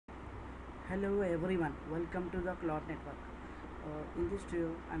Hello everyone, welcome to the Cloud Network. In this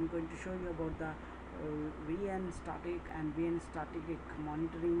video, I'm going to show you about the VnStatic and VnStatic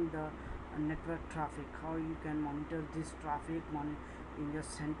monitoring the network traffic. How you can monitor this traffic in your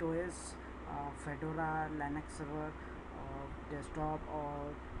CentOS, Fedora, Linux server, desktop,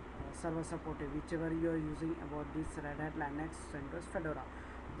 or server supported, whichever you are using about this Red Hat Linux, CentOS, Fedora.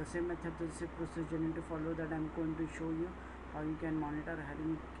 The same method, the same procedure you need to follow that I'm going to show you how you can monitor,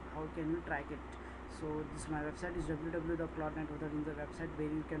 how can you track it. So this my website is www.cloudnet. That is the website where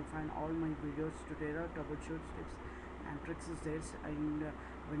you can find all my videos, tutorial, troubleshoot tips and tricks is there. And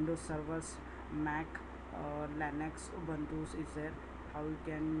Windows servers, Mac, Linux, Ubuntu is there. How you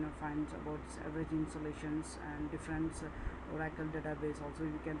can find about everything installations and different Oracle database. Also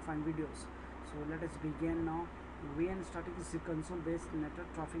you can find videos. So let us begin now. VnStatic is a console-based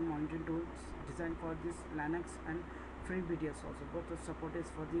network traffic monitoring tool designed for this Linux and FreeBTS. Also both the support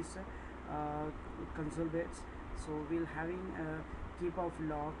is for this console based. So we'll having a keep of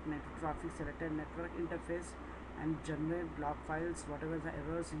log network traffic selected network interface and generate log files. Whatever the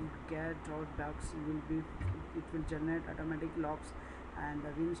errors you get or bugs it will generate automatic logs. And the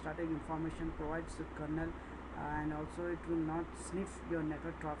VnStatic information provides the kernel and also it will not sniff your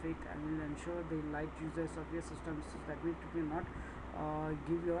network traffic and will ensure the light users of your systems. That means it will not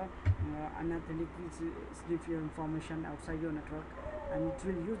give your unauthentic sniff your information outside your network, and it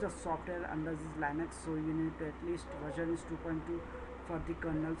will use the software under this Linux. So you need to at least version is 2.2 for the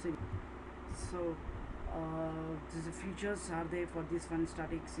kernel. So these features are there for this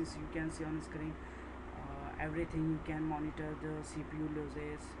VnStatic. As you can see on the screen, everything you can monitor the CPU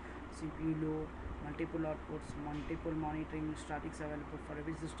losses, CPU low, multiple outputs, multiple monitoring statics available for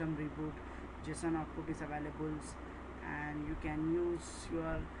every system reboot. JSON output is available, and you can use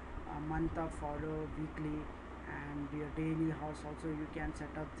your month of follow weekly and your daily house. Also you can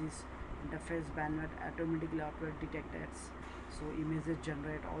set up this interface bandwidth automatically upload detectors, so images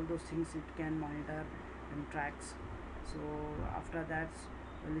generate, all those things it can monitor and tracks. So after that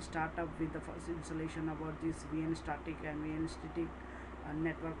we'll start up with the first installation about this VnStatic and VnStatic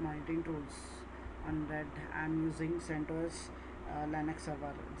network monitoring tools. On that I'm using CentOS Linux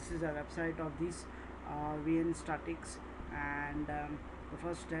server. This is a website of this VnStatics, and the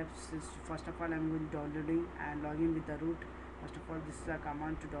first steps is, first of all I'm going to downloading and login with the root. First of all, this is a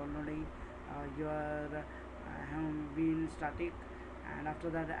command to downloading your VnStatic, and after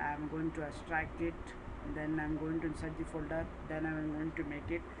that I'm going to extract it, then I'm going to insert the folder, then I'm going to make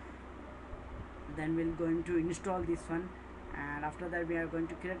it, then we're going to install this one, and after that we are going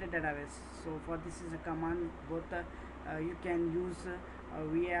to create a database. So for this is a command, both you can use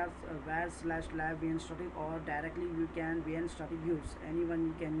var/lab VnStatic, or directly you can VnStatic use, anyone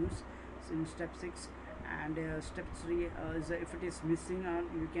you can use in step 6. And step 3 is if it is missing,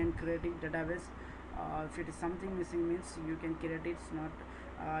 you can create a database. If it is something missing means you can create it, not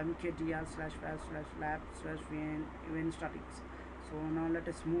mkdir/var/lab/VnStatics. So now let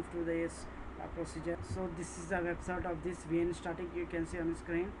us move to this procedure. So this is the website of this VnStatic, you can see on the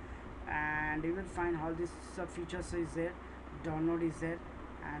screen, and you will find all these features is there, download is there,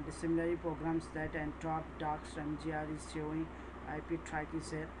 and similarly programs that, and top docs mgr is showing, IP track is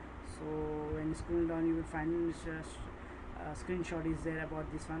there. So when you scroll down you will find screenshot is there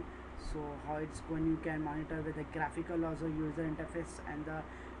about this one. So how it's going, you can monitor with the graphical also user interface, and the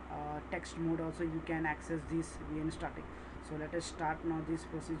text mode also you can access this VnStatic. So let us start now this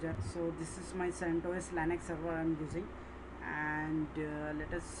procedure. So this is my CentOS Linux server I'm using, and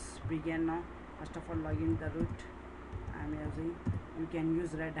let us begin now. First of all, login the root I'm using. You can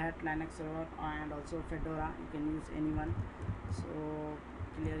use Red Hat Linux server and also Fedora, you can use anyone. So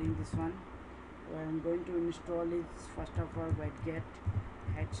clearing this one, so I'm going to install it. First of all, get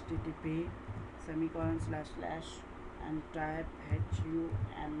http // and type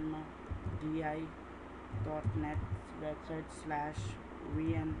humdi.net website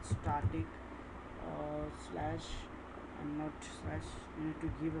 /VnStatic and not slash. You need to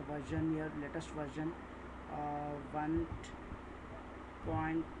give a version here, latest version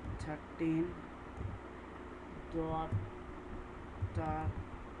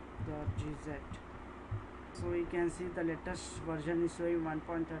 1.13.gz. So you can see the latest version is showing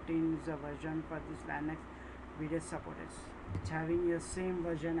 1.13 is the version for this Linux video supported. It's having the same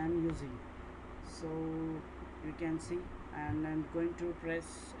version I'm using. So you can see, and I'm going to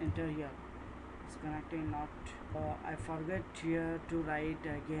press enter here. It's connecting, not I forget here to write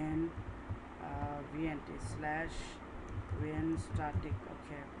again VnStatic.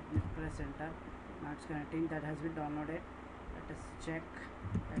 Okay, press enter. Now it's connecting. That has been downloaded. Let us check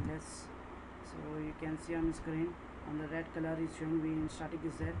ls. So you can see on the screen, on the red color is showing VnStatic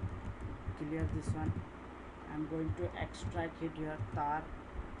is there. clear this one. I'm going to extract it here, tar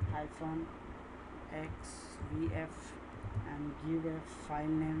hyphen xvf, and give a file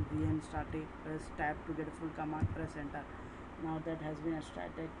name VnStati. Press tab to get a full command, press enter. Now that has been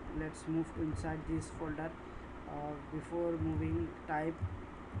extracted, let's move to inside this folder. Before moving, type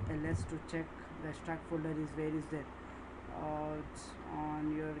ls to check the extract folder is where is there. It's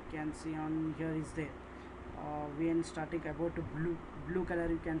on your, can see on here is there. VnStatic about blue color,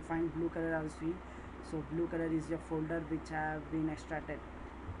 you can find blue color RSV. So blue color is your folder which have been extracted.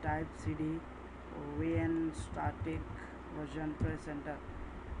 Type cd VnStatic version, press enter.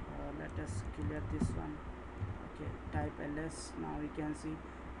 Let us clear this one. Okay, type ls. Now we can see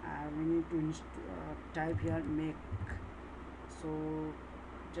we need to type here make. So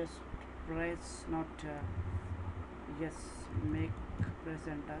just press not yes, make, press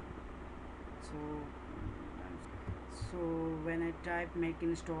enter. So when I type make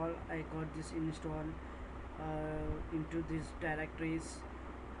install, I got this install into these directories.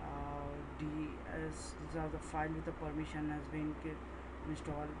 These are the file with the permission has been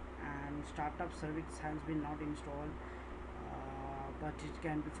installed, and startup service has been not installed, but it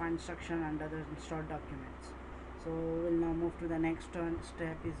can be find instruction under the installed documents. So we'll now move to the next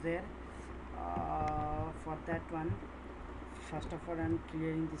step is there. For that one, first of all I'm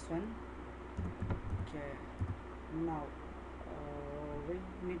clearing this one. Okay, now we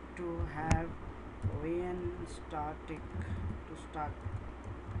need to have VnStatic to start.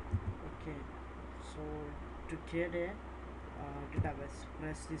 Okay, so to create a database,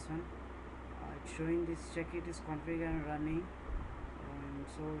 press this one. It's showing this, check it is configured and running.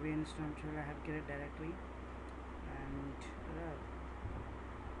 So VnStatic I have created directory, and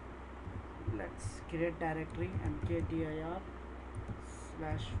let's create directory mkdir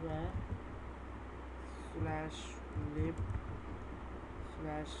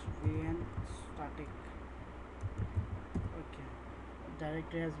 /var/lib/VnStatic. Okay,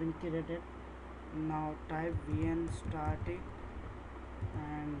 directory has been created. Now type VnStatic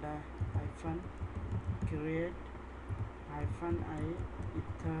and hyphen create hyphen I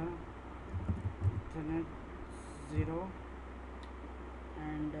ethernet 0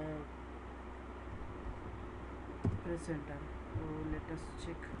 and press enter. So let us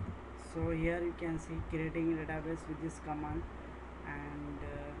check. So here you can see creating a database with this command, and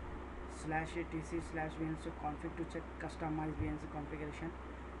 /etc/vnstart config to check customize VNC configuration.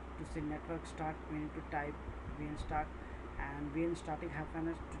 To see network start, we need to type VnStart, and VnStatic hyphen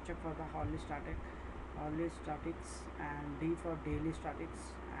S to check for the hourly statics, and D for daily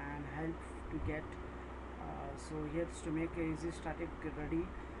statics, and help to get. So here is to make a easy static ready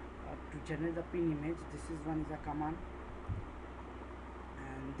to generate the pin image. This is one is a command,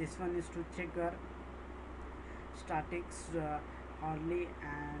 and this one is to check your statics hourly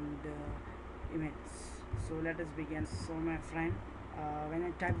and image. So let us begin. So my friend, when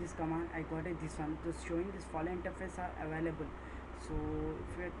I type this command, I got this one. Just showing this following interface are available. So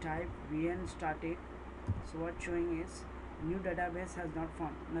if you type VnStatic, so what showing is new database has not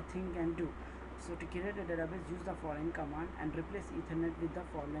found, nothing can do. So to create a database, use the following command and replace Ethernet with the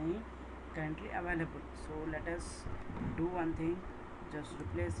following currently available. So let us do one thing, just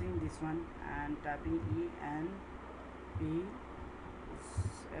replacing this one and typing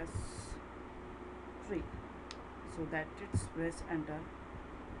ENPS3, so that it's press enter.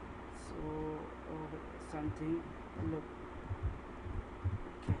 So something look.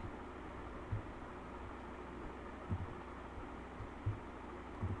 Okay,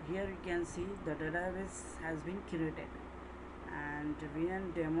 here you can see the database has been created, and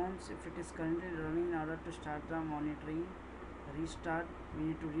VN demons if it is currently running. In order to start the monitoring, restart, we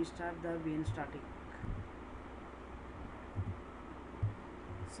need to restart the VnStatic.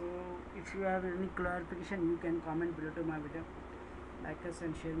 So if you have any clarification, you can comment below to my video. Like us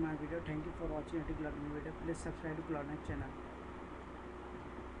and share my video. Thank you for watching. Video. Please subscribe to Cloud9 channel.